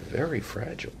power are very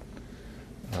fragile.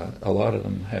 A lot of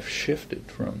them have shifted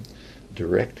from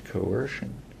direct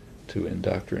coercion to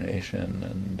indoctrination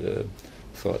and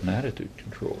thought and attitude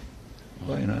control.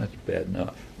 Well, that's bad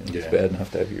enough. It's bad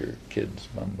enough to have your kids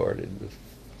bombarded with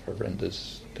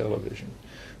horrendous television,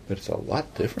 but it's a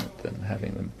lot different than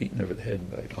having them beaten over the head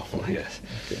by police.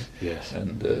 Okay? Yes.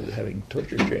 And having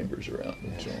torture chambers around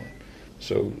and so on.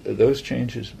 So those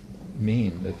changes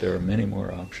mean that there are many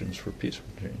more options for peaceful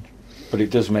change. But it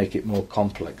does make it more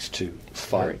complex to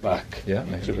fight back. Yeah, it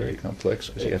makes it very complex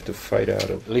because you have to fight out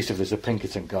of... At least if there's a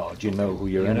Pinkerton guard, you know who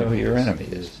your enemy is. You know who your enemy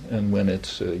is. And when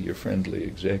it's your friendly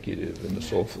executive in the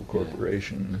soulful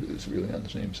corporation who's really on the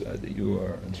same side that you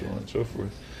are, and so on and so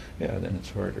forth, then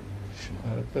it's harder.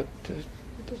 But it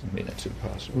doesn't mean it's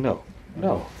impossible.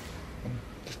 No.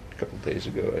 Just a couple of days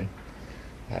ago,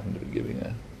 I happened to be giving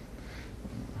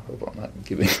I hope I'm not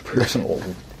giving personal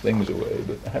things away,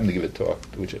 but I happen to give a talk,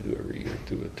 which I do every year,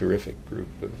 to a terrific group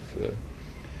of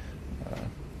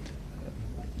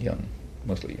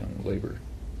mostly young labor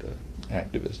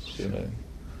activists in a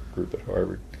group at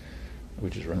Harvard,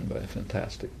 which is run by a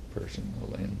fantastic person,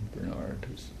 Elaine Bernard,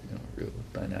 who's a real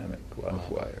dynamic, live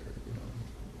wire,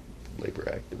 labor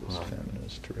activist,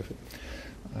 feminist, terrific.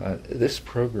 This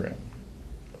program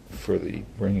for the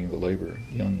bringing the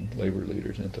young labor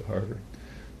leaders into Harvard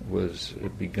was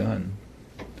begun,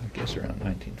 I guess, around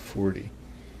 1940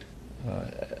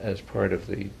 as part of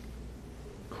the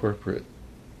corporate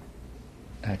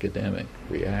academic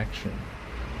reaction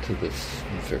to this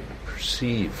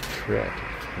perceived threat,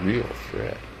 real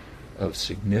threat, of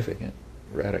significant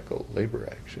radical labor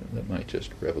action that might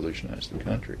just revolutionize the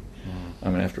country. I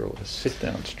mean, after all, a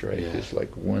sit-down strike is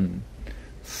like one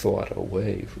thought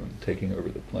away from taking over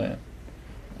the plant.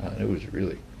 It was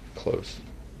really close,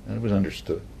 and it was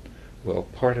understood. Well,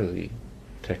 part of the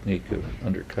technique of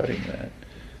undercutting that,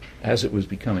 as it was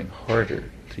becoming harder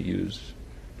to use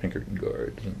Pinkerton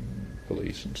guards and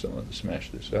police and so on to smash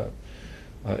this up,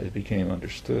 it became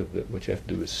understood that what you have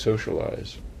to do is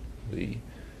socialize the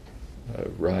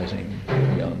rising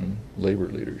young labor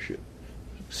leadership,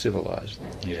 civilize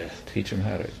them, teach them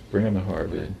how to bring them to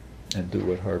Harvard and do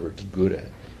what Harvard's good at.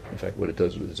 In fact, what it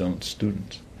does with its own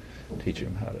students, teach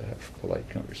them how to have polite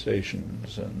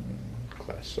conversations and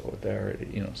class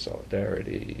solidarity,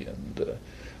 and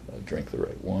drink the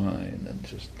right wine and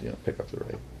just pick up the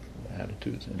right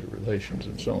attitudes into relations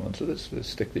and so on. So this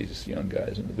stick these young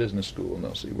guys in the business school, and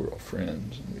they'll see we're all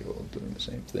friends and we're all doing the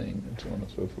same thing and so on and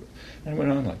so forth. And it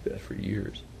went on like that for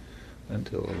years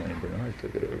until Elaine Bernard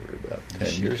took it over about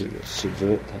 10 years ago.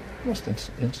 Subvert that. Almost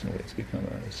instantly, it's become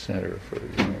a center for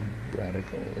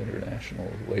radical international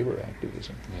labor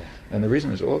activism. And the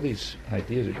reason is all these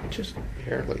ideas are just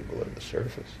barely below the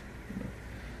surface.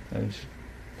 And just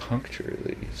puncture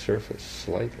the surface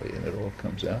slightly, and it all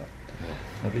comes out.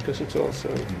 Because it's all so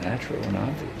natural and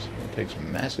obvious. It takes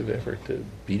massive effort to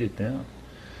beat it down.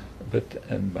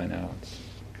 And by now it's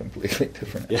completely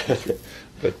different.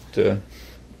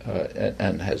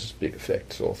 And has big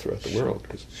effects all throughout the world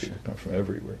because people come from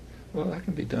everywhere. Well, that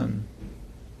can be done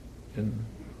in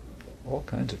all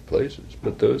kinds of places,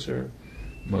 but those are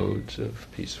modes of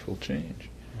peaceful change.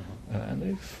 And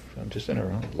they've, just in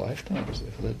our own lifetimes,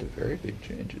 they've led to very big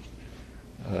changes.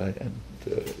 And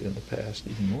in the past,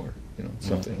 even more.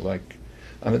 Something like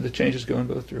I mean, the changes go in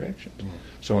both directions.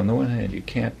 So on the one hand, you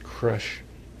can't crush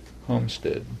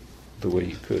Homestead the way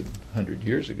you could 100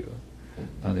 years ago.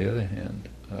 On the other hand,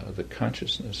 the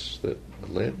consciousness that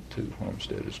led to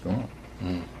Homestead is gone.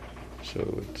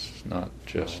 So it's not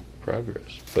just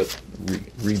progress, but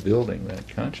rebuilding that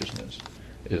consciousness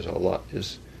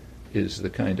is the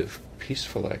kind of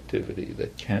peaceful activity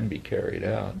that can be carried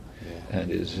out, and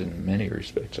is in many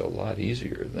respects a lot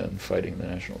easier than fighting the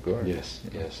National Guard. Yes.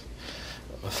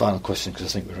 A final question, because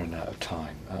I think we're running out of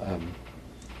time.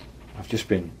 I've just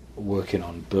been working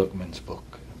on Berkman's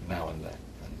book now and then,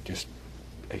 and just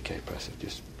AK Press have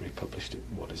just republished it,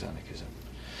 What is Anarchism?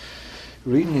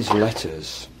 Reading his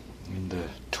letters in the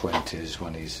 20s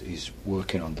when he's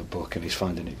working on the book and he's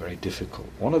finding it very difficult,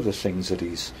 one of the things that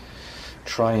he's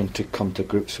trying to come to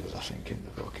grips with, I think, in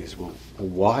the book is, well,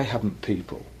 why haven't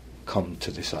people come to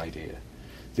this idea?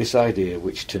 This idea,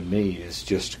 which to me is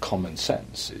just common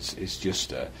sense, is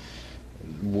just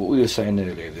what we were saying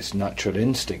earlier, this natural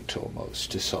instinct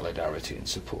almost to solidarity and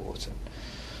support. And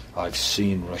I've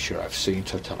seen Russia, I've seen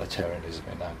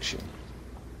totalitarianism in action.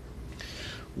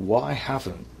 Why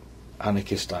haven't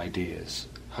anarchist ideas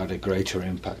had a greater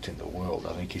impact in the world?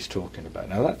 I think he's talking about.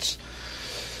 Now that's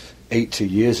 80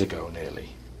 years ago nearly.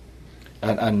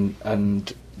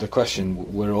 And the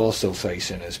question we're also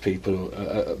facing as people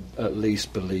who at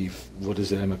least believe, what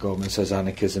is it, Emma Goldman says,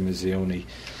 anarchism is the only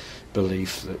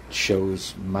belief that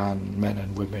shows men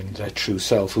and women their true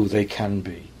self, who they can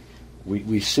be.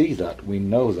 We see that, we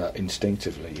know that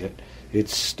instinctively, yet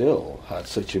it's still had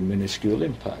such a minuscule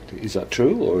impact. Is that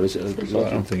true, or is it? I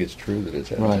don't think it's true that it's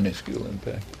had a minuscule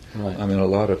impact. Right. I mean, a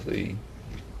lot of the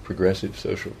progressive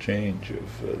social change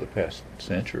of the past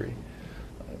century,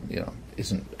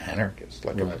 isn't anarchist.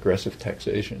 Like a progressive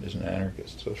taxation isn't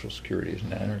anarchist, Social Security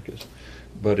isn't anarchist,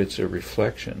 but it's a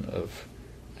reflection of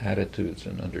attitudes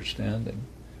and understanding,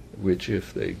 which,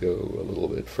 if they go a little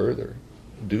bit further,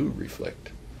 do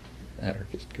reflect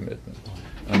anarchist commitment.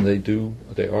 And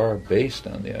they are based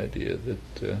on the idea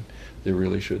that there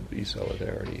really should be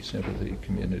solidarity, sympathy,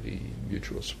 community,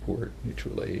 mutual support,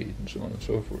 mutual aid, and so on and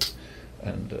so forth,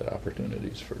 and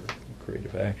opportunities for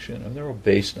creative action. And they're all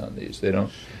based on these. They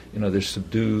don't, they're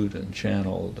subdued and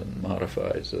channeled and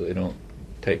modified, so they don't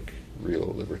take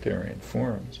real libertarian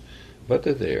forms. But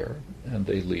they're there, and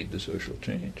they lead to social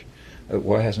change.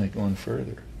 Why hasn't it gone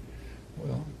further?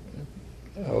 Well,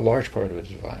 a large part of it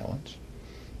is violence.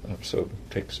 So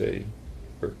take, say,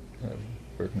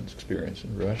 Berkman's experience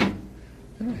in Russia.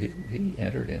 He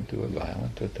entered into a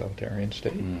violent totalitarian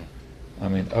state. I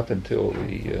mean, up until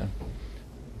the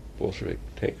Bolshevik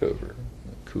takeover,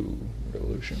 coup,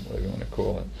 revolution, whatever you want to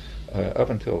call it, up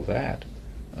until that,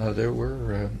 there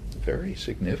were very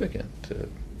significant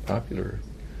popular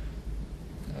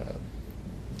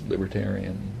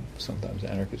libertarian, sometimes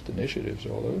anarchist initiatives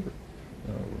all over,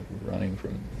 running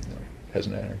from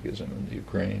peasant anarchism in the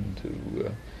Ukraine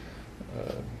to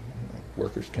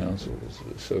workers' councils,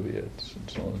 the Soviets, and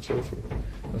so on and so forth.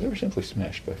 Well, they were simply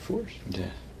smashed by force,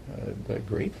 by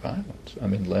great violence. I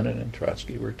mean, Lenin and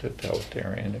Trotsky were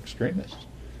totalitarian extremists,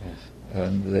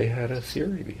 and they had a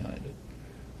theory behind it.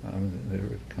 They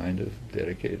were kind of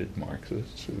dedicated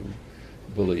Marxists who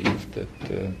believed that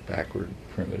a backward,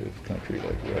 primitive country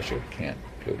like Russia can't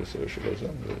go to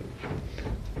socialism.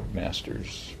 The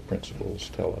master's principles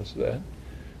tell us that.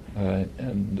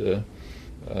 And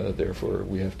therefore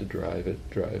we have to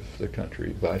drive the country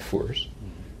by force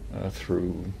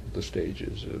through the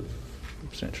stages of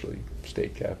essentially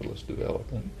state capitalist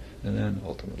development, and then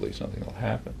ultimately something will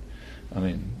happen. I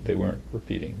mean, they weren't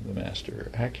repeating the master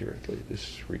accurately.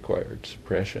 This required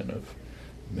suppression of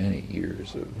many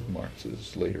years of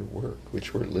Marx's later work,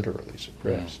 which were literally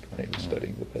suppressed when he was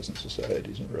studying the peasant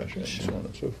societies in Russia and so on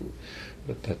and so forth.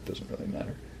 But that doesn't really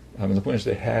matter. I mean, the point is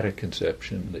they had a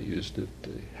conception, they used it,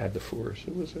 they had the force.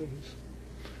 It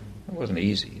wasn't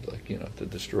easy, to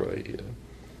destroy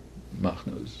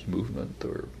Makhno's movement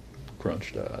or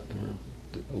Kronstadt or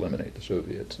to eliminate the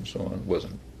Soviets and so on. It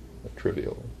wasn't a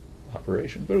trivial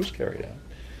operation, but it was carried out.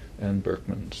 And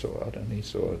Berkman saw it, and he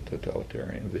saw a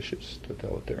vicious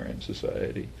totalitarian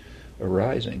society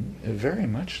arising very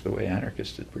much the way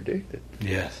anarchists had predicted.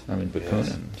 Yes. I mean,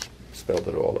 Bakunin spelled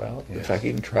it all out. Yes. In fact,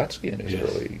 even Trotsky in his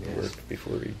early work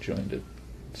before he joined it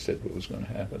said what was going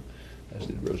to happen, as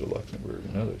did Rosa Luxemburg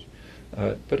and others.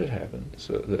 But it happened.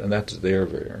 And that's their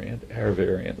variant. Our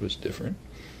variant was different.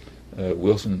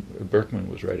 Berkman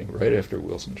was writing right after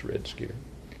Wilson's Red Scare,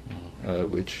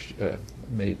 which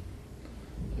made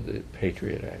the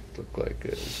Patriot Act look like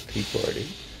a Tea Party.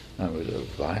 It was a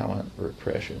violent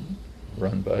repression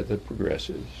run by the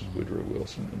progressives, Woodrow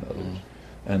Wilson and others,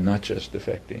 and not just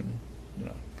affecting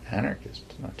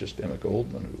anarchists, not just Emma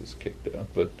Goldman, who was kicked out,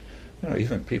 but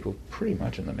even people pretty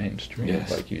much in the mainstream,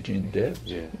 yes. like Eugene Debs,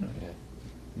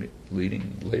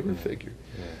 leading labor figure.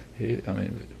 Yeah.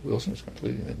 Wilson was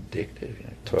completely vindictive.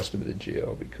 Tossed him into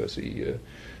jail because he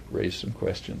raised some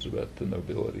questions about the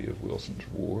nobility of Wilson's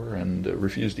war and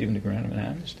refused even to grant him an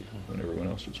amnesty when everyone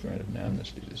else was granted an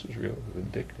amnesty. This was real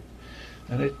vindictive.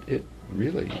 And it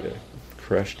really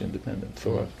crushed independent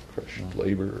thought, crushed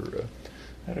labor,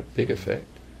 had a big effect.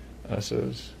 So it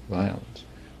was violence.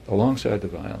 Alongside the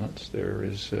violence, there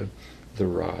is the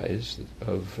rise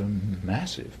of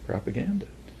massive propaganda.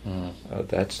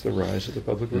 That's the rise of the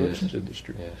public relations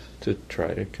industry, to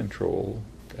try to control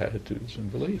attitudes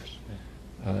and beliefs.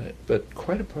 But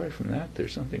quite apart from that,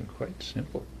 there's something quite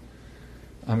simple.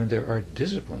 There are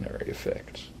disciplinary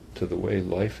effects to the way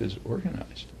life is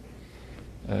organized.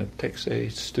 Take, say,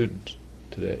 students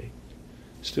today.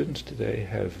 Students today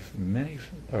have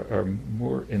are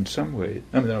more, in some ways,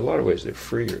 in a lot of ways they're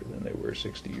freer than they were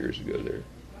 60 years ago, their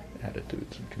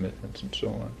attitudes and commitments and so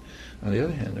on. On the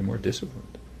other hand, they're more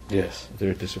disciplined. Yes.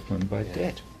 They're disciplined by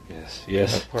debt. Yes.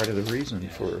 Yes. Part of the reason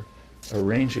for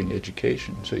arranging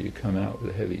education so you come out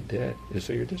with a heavy debt is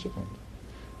so you're disciplined.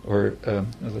 Or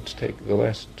let's take the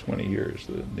last 20 years,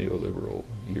 the neoliberal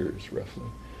years roughly,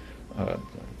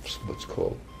 what's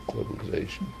called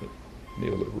globalization, but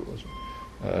neoliberalism.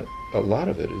 A lot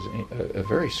of it is, a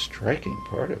very striking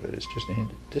part of it is just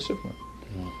aimed at discipline.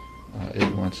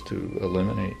 It wants to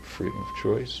eliminate freedom of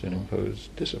choice and impose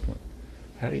discipline.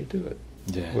 How do you do it?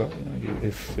 Yeah. Well,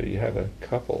 if you have a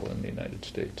couple in the United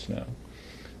States now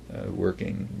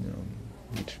working,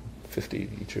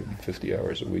 each of them 50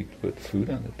 hours a week to put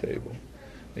food on the table,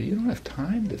 you don't have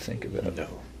time to think about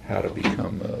how to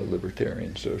become a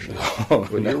libertarian socialist.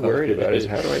 What you're worried about is,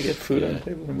 how do I get food on the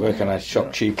table tomorrow? Where can I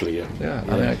shop cheaply?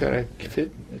 I got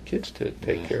kids to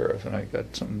take care of, and I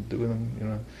got something to do with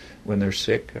them. When they're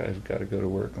sick, I've got to go to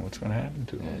work, and what's going to happen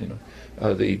to them?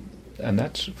 And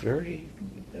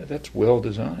that's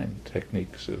well-designed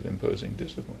techniques of imposing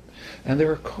discipline. And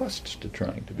there are costs to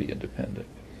trying to be independent.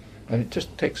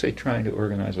 Just take, say, trying to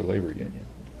organize a labor union.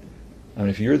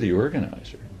 If you're the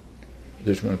organizer,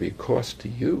 there's going to be a cost to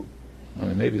you.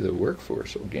 Maybe the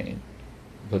workforce will gain,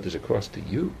 but there's a cost to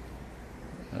you.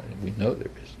 We know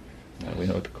there is. We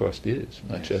know what the cost is,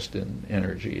 not just in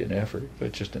energy and effort,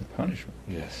 but just in punishment.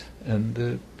 Yes. And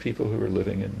the people who are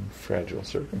living in fragile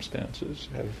circumstances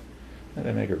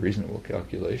they make a reasonable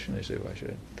calculation. They say, why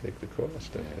should I take the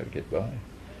cost? I've got to get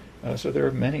by. So there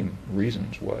are many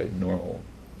reasons why normal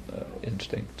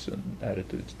instincts and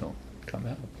attitudes don't come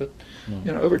out. But,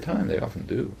 over time they often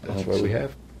do. That's why we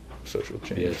have social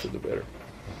change for the better.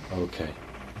 Okay.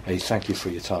 Hey, thank you for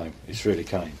your time. It's really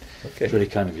kind. Okay. It's really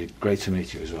kind of you. Great to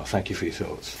meet you as well. Thank you for your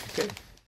thoughts. Okay.